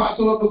that for God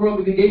so loved the world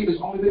that he gave his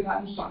only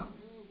begotten Son,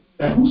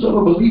 that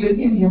whosoever believeth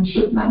in him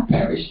should not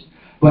perish,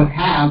 but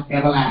have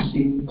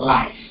everlasting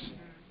life.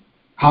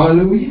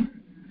 Hallelujah.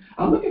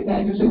 I look at that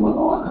and say, well,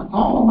 Lord,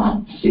 all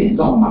my sins,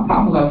 all my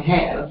problems I've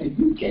had, I said,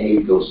 you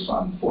gave your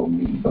Son for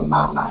me, for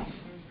my life.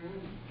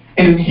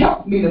 And it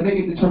helped me to make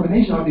a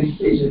determination or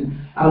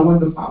decision. I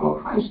wanted to follow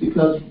Christ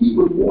because he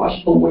would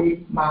wash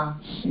away my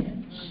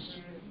sins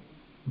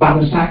by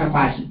the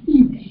sacrifice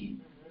he made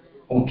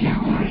on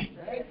Calvary.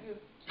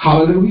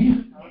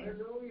 Hallelujah.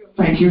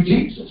 Thank you,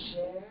 Jesus.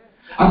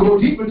 I go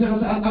deeper into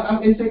it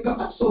and say,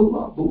 God so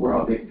loved the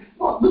world.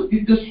 Lord, look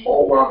at this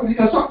whole world,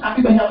 because sometimes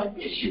people have an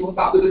issue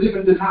about the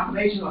different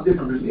denominations or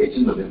different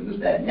religions or different this,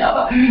 that, and the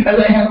other. And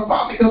they have a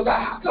problem because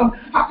God,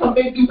 how come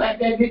they do like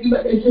that? They do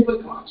like that. They say,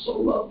 but God so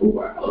loved the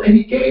world. And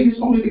he gave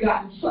his only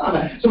begotten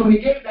Son. So when he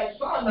gave that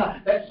Son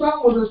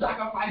was a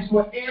sacrifice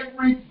for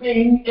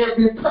everything,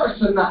 every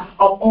person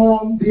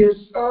upon this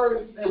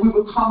earth, that we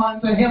would come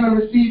unto him and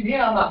receive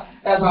him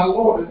as our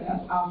Lord and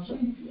as our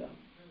Savior.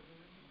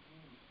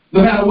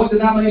 No matter what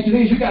denomination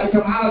it is, you got to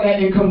come out of that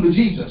and come to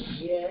Jesus.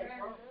 Yeah.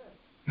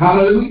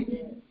 Hallelujah.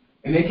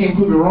 And they can't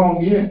prove it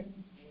wrong yet.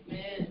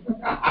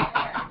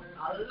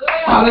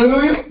 Hallelujah.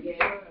 Hallelujah.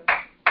 Yeah.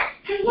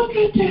 And look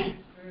at that.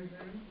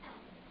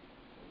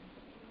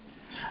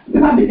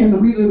 Then I began to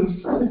read a little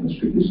further in the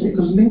scripture, say,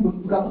 because men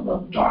would rather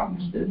love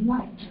darkness than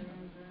light.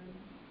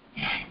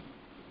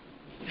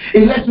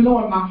 It lets me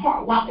know in my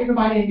heart why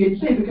everybody ain't getting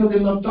saved, because they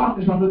love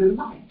darkness rather than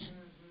light.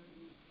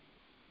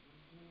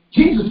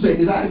 Jesus said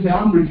this. I didn't say,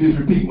 I'm just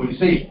repeating what he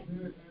said.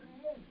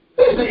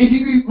 He said, if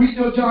you read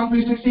your John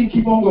 3:16,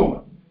 keep on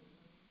going.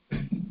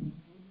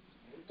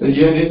 So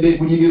yeah, then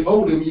when you get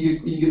older, when you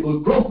get a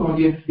little growth on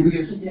you, you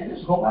begin to say, yeah,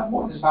 there's a whole lot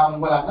more than this about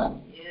what I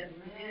know. Yes,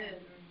 it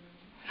is.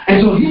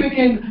 And so he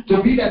began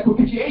to be that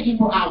propitiation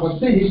for our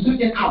sin. He stood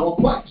in our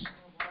place.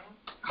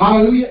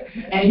 Hallelujah.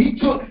 And he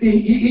took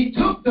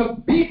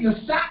the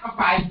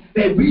sacrifice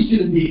that we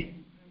should have did.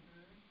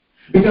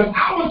 Because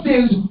our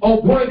sins are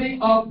worthy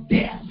of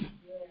death.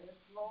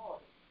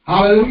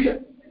 Hallelujah.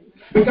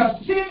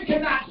 Because sin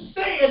cannot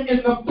stand in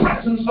the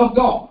presence of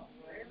God.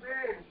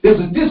 There's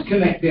a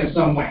disconnect there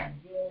somewhere.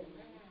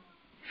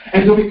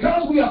 And so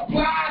because we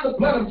apply the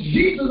blood of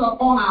Jesus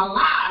upon our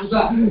lives,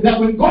 that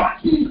when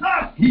God sees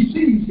us, he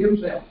sees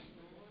himself.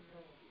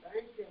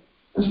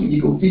 That's when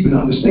you go deep and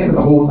understand it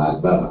a whole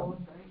lot better.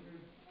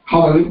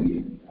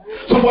 Hallelujah.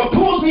 So what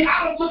pulls me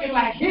out of looking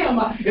like him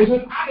is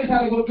when I just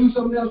have to go do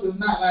something else that's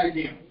not like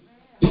him.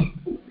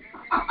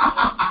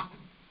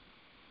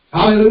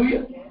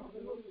 Hallelujah.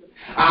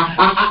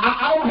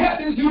 I don't have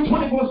this dude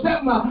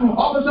 24/7.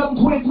 All of a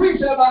sudden, 23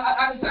 said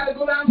I decided to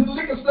go down to the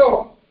liquor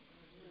store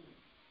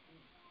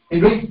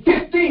and drink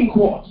 15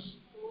 quarts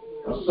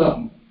of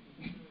something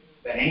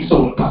that ain't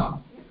soda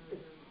pop.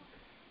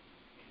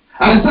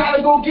 I decided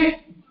to go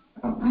get,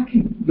 I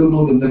don't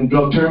know them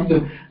drug terms,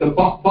 the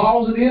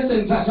bottles of this,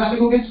 and decided to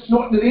go get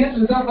snorting of this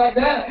and stuff like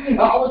that. I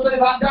always say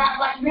if I die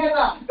like men,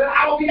 then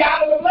I will be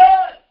out of the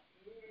blood.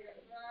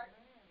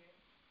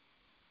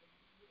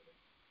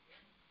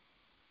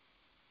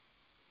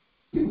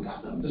 People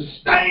got to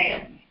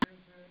understand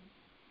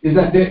is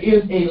that there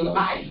is a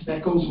life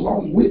that goes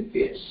along with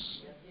this.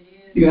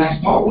 You can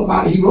ask Paul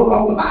about it. He wrote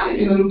all about it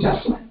in the New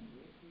Testament.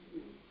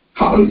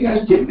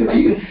 Hallelujah.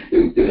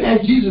 You can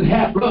ask Jesus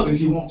half brother if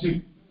you want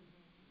to.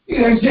 You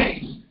can ask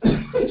James.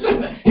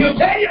 He'll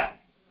tell you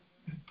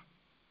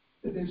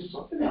that there's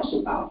something else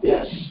about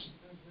this.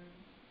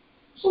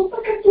 So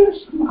look at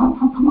this. I'm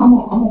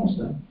almost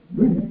done.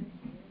 Really.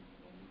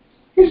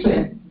 He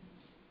said,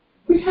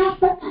 we have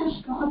to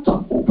ask God to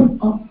open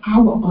up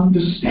our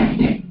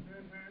understanding.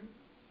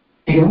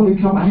 And it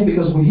only come out here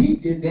because when he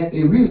did that,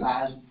 they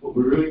realized what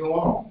was really going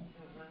on.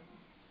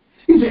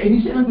 He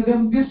said unto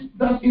them,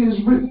 thus it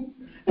is written,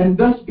 and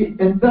thus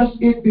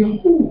it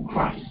behooved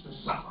Christ to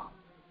suffer,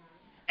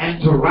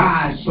 and to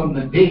rise from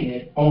the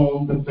dead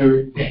on the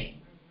third day,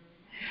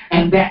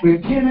 and that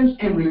repentance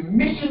and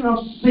remission of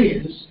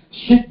sins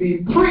should be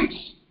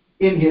preached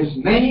in his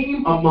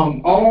name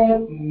among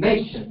all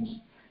nations,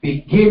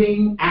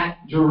 beginning at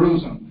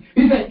Jerusalem.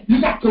 He said,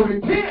 you got to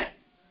repent,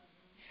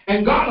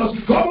 and God will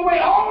scrub away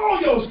all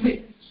your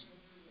sins.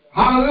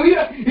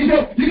 Hallelujah. He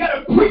said, you got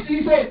to preach.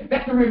 He said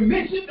that the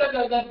remission, that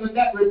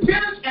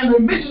repentance and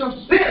remission of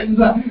sins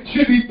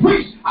should be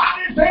preached. I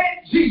didn't say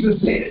it, Jesus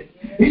said it.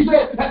 He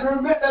said that the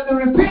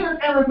repentance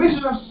and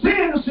remission of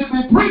sins should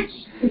be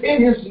preached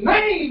in his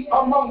name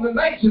among the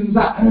nations.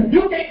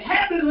 You can't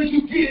have it unless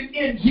you get it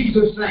in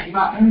Jesus' name.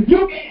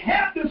 You can't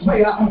have this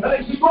way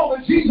unless you go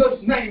the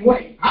Jesus' name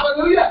way.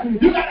 Hallelujah.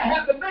 You got to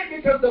have the name,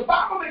 because the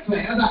Bible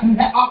declares of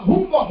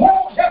whom the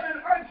whole heaven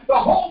and earth, the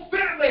whole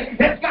family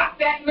has got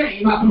that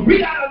name. We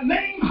got a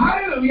name,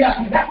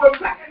 hallelujah, that we're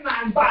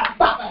recognized by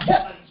the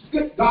heavens.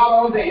 Good God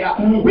all day.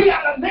 We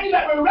got a name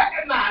that we're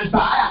recognized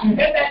by, and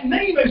that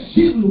name is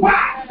Jesus.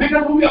 Why?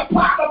 Because when we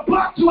apply the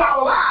blood to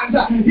our lives,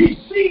 he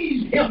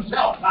sees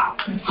himself.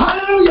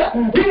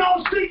 Hallelujah. He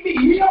don't see me.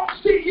 He don't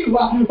see you.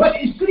 But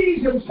he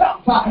sees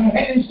himself. And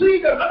he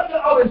sees the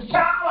element of his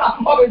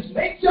child, of his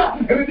nature.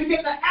 And we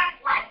begin to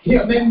act like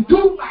him and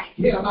do like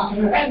him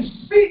and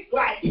speak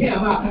like him.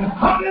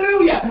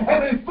 Hallelujah. And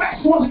when flesh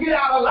wants to get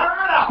out of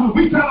line,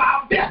 we try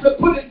our best to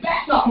put it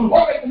back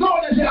or ignore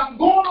it and say, I'm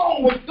going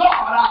on with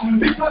God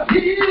because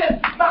he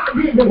is my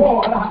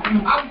reward.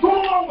 I'm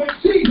going on with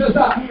Jesus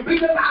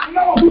because I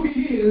know who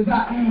he is.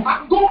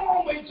 I'm going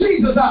on with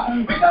Jesus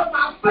because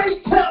my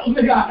faith tells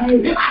me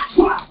if I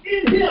trust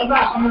in him,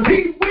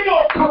 he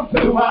will come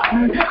through.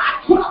 If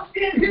I trust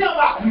in him,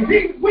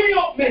 he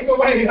will make a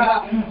way.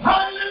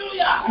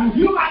 Hallelujah.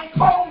 You might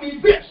call me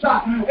this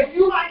and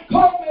you might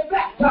call me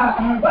that,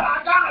 but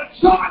I got a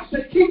charge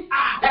to keep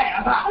I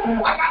have. I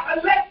got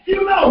to let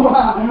you know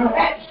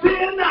that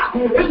sin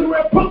is a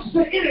reproach to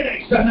any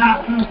nation.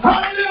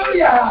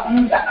 Hallelujah.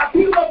 That the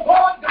people of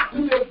God got to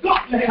live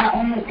godly.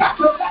 Got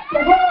to let the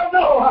world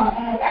know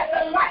that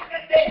the light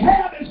that they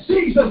have is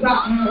Jesus.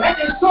 And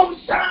it's so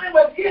shining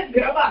within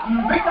them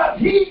because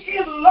he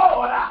is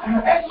Lord.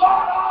 And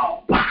Lord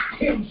all by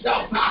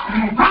himself.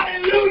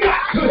 Hallelujah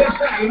to his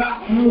name.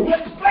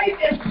 When faith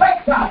is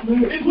placed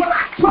is when I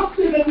trust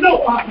in and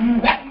know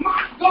that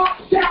my God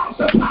shall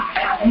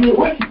supply.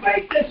 When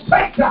faith is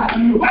placed,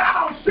 when I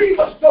don't see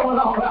what's going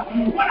on,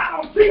 when I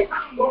don't see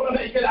how I'm going to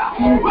make it out,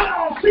 when I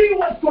don't see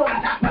what's going to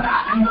happen,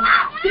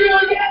 I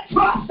still yet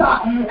trust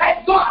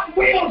that God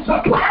will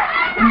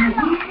supply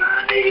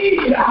my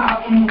need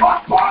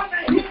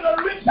according to his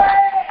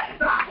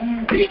riches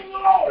in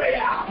glory.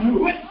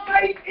 When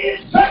faith is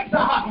placed,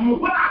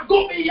 when I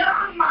go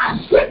beyond my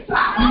strength, when I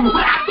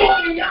go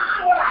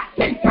beyond what I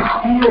think,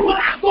 when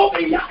I go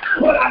beyond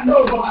what I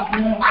know,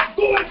 I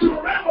go into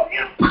the realm of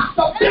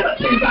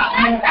impossibilities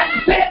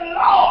and say,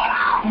 Lord,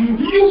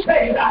 you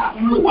said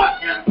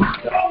what's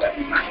impossible with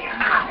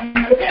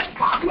man is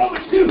possible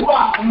with you.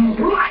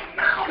 Right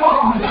now,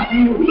 Lord,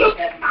 look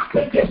at my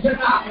condition.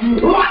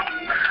 Right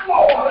now,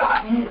 Lord,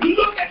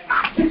 look at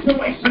my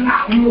situation.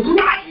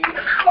 Right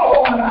now,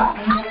 Lord, I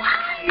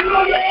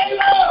know you're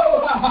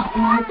able. I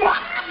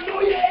know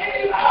you're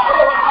able. I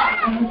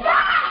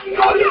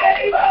know you're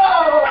able.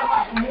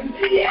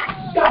 Yes,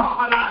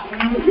 God,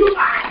 you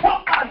my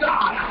helper,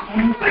 God.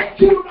 Thank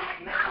you right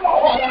now,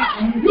 Lord.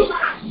 You my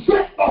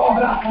strength,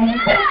 Lord.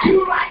 Thank you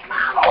right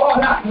now, Lord.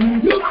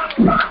 You my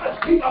promise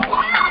keeper,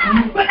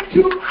 Father. Thank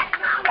you right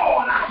now,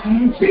 Lord.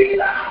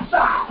 Jesus,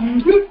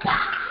 you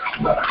died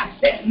for my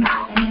sin.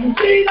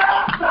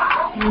 Jesus,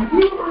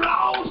 you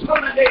rose from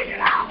the dead.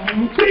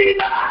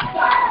 Jesus,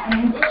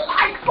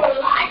 life for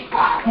life.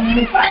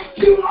 Thank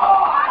you,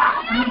 Lord.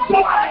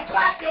 Somebody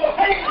clap your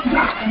hands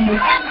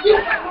and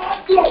give the Lord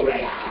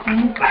glory.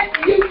 Thank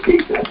you,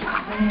 Jesus.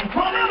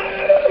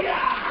 Hallelujah.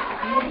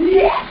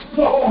 Yes,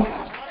 Lord.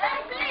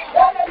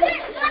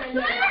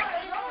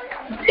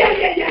 Yeah.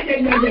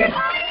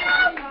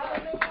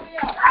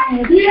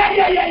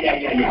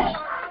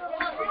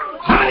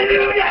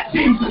 Hallelujah,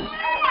 Jesus.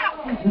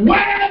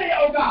 Worthy,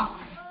 oh God.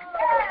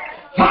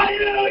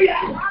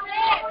 Hallelujah.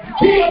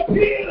 He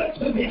appeared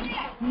to them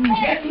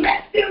and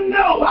let them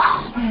know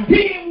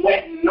he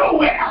went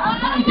nowhere.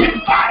 His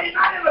body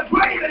not in the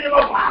grave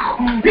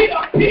anymore. He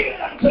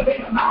appeared unto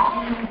them.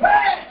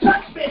 Hey,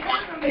 touch me,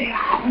 handle me.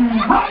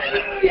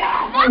 Hallelujah.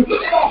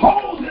 Look at the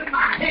holes in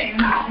my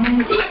hand.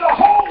 Look at the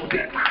holes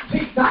in my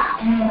feet.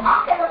 I'm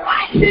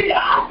right here.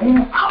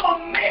 I'm a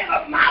man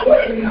of my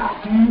word.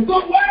 The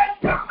word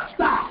promised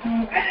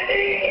and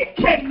it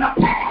came to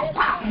pass.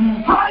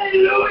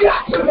 Hallelujah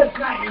to his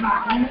name.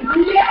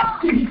 Yes,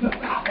 Jesus.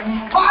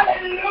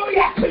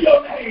 Hallelujah to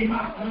your name.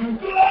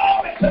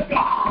 Glory to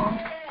God.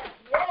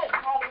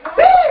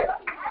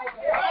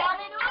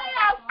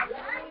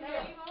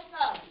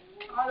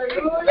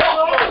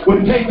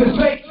 When faith is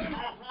faith,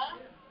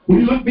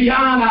 we look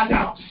beyond our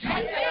doubts.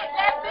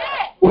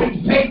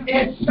 When faith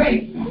is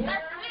faith,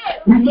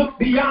 we look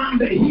beyond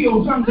the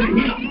hills unto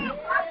him,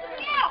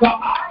 the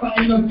author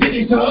and the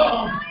finisher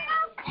of,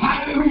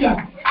 hallelujah,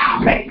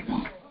 our faith.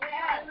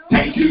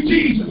 Thank you,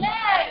 Jesus.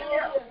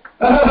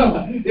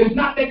 It's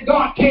not that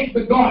God can't,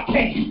 but God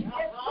can.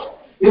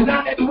 It's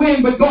not that the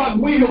wind, but God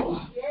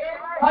will.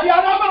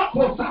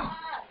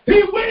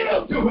 He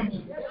will do it.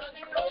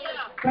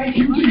 Thank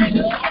you,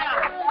 Jesus.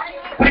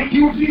 Thank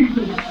you,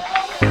 Jesus.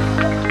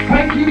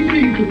 Thank you,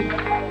 Jesus.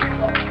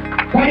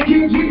 Thank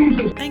you,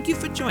 Jesus. Thank you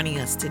for joining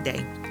us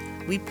today.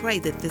 We pray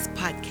that this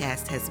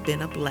podcast has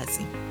been a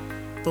blessing.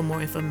 For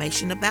more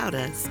information about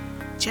us,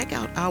 check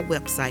out our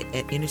website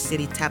at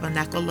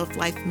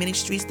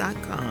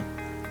innercitytabernacleoflifeministries.com.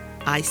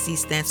 IC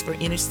stands for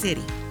Inner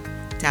City,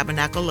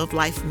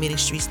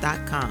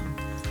 tabernacleoflifeministries.com.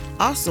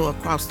 Also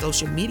across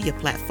social media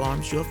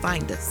platforms, you'll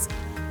find us.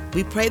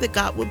 We pray that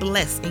God will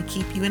bless and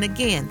keep you. And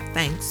again,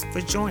 thanks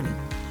for joining.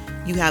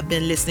 You have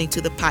been listening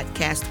to the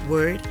podcast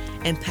Word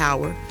and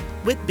Power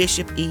with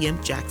Bishop E.M.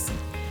 Jackson.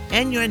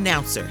 And your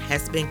announcer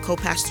has been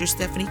Co-Pastor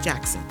Stephanie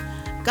Jackson.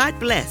 God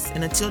bless,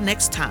 and until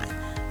next time,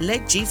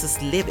 let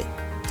Jesus live it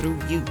through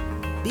you.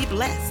 Be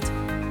blessed.